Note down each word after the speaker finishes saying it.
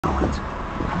talent.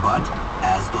 But,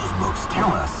 as those books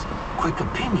tell us, quick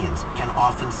opinions can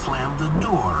often slam the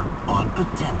door on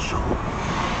potential.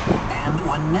 And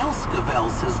when Nell Scovell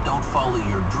says don't follow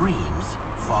your dreams,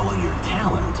 follow your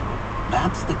talent,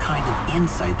 that's the kind of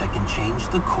insight that can change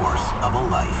the course of a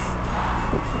life.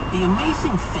 The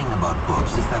amazing thing about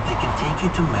books is that they can take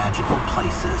you to magical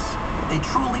places. They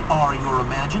truly are your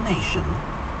imagination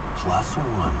plus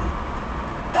one.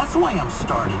 That's why I'm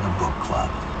starting a book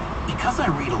club. Because I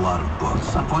read a lot of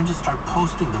books, I'm going to start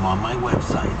posting them on my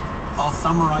website. I'll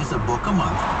summarize a book a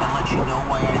month and let you know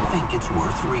why I think it's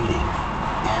worth reading.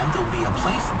 And there'll be a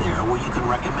place there where you can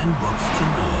recommend books to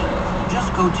me. Just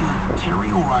go to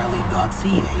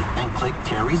terryoreilly.ca and click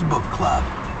Terry's Book Club.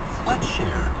 Let's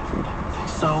share.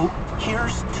 So,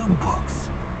 here's to books.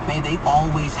 May they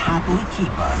always happily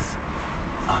keep us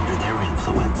under their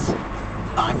influence.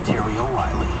 I'm Terry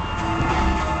O'Reilly.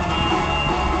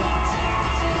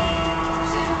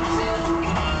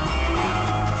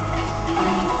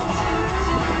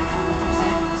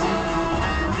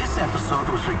 This episode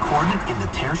was recorded in the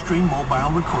Terrestream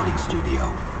Mobile Recording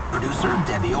Studio. Producer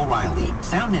Debbie O'Reilly.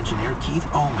 Sound engineer Keith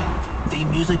Oman. Theme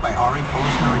music by Ari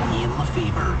Posner and Ian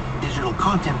Lefevre. Digital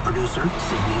content producer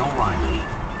Sydney O'Reilly.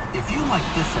 If you like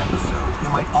this episode, you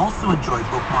might also enjoy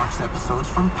Bookmarks episodes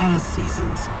from past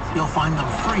seasons. You'll find them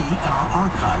free in our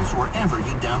archives wherever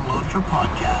you download your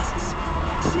podcasts.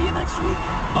 See you next week.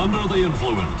 Under the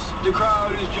influence. The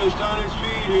crowd is just on its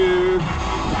feet here.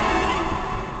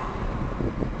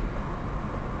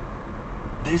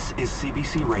 This is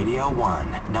CBC Radio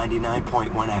 1,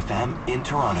 99.1 FM in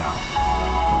Toronto.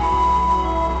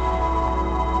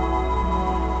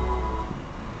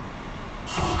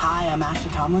 Hi, I'm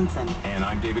Ashley Tomlinson. And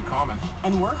I'm David Common.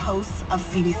 And we're hosts of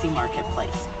CBC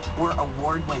Marketplace. We're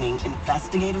award-winning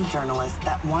investigative journalists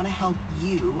that want to help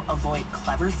you avoid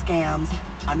clever scams,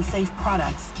 unsafe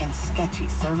products, and sketchy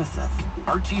services.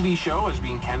 Our TV show has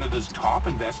been Canada's top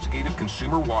investigative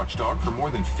consumer watchdog for more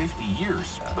than 50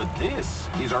 years. But this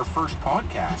is our first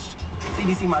podcast.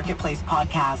 CBC Marketplace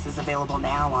podcast is available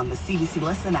now on the CBC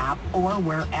Listen app or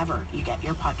wherever you get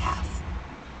your podcasts.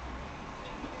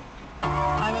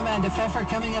 I'm Amanda Pfeffer.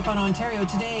 Coming up on Ontario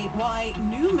Today, why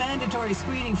new mandatory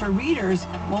screening for readers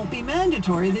won't be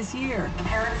mandatory this year.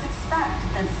 Parents expect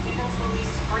that students will be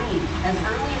screened as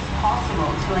early as possible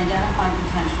to identify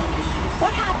potential issues.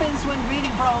 What happens when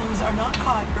reading problems are not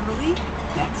caught early?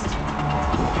 Next.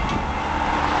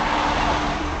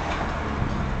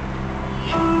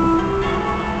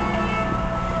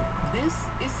 This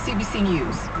is CBC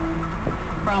News.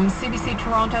 From CBC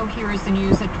Toronto, here is the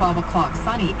news at 12 o'clock.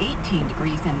 Sunny, 18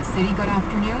 degrees in the city. Good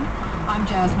afternoon. I'm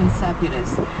Jasmine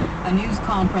Seputis. A news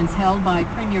conference held by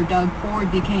Premier Doug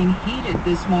Ford became heated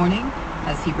this morning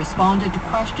as he responded to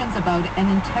questions about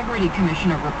an Integrity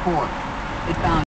Commissioner report. It found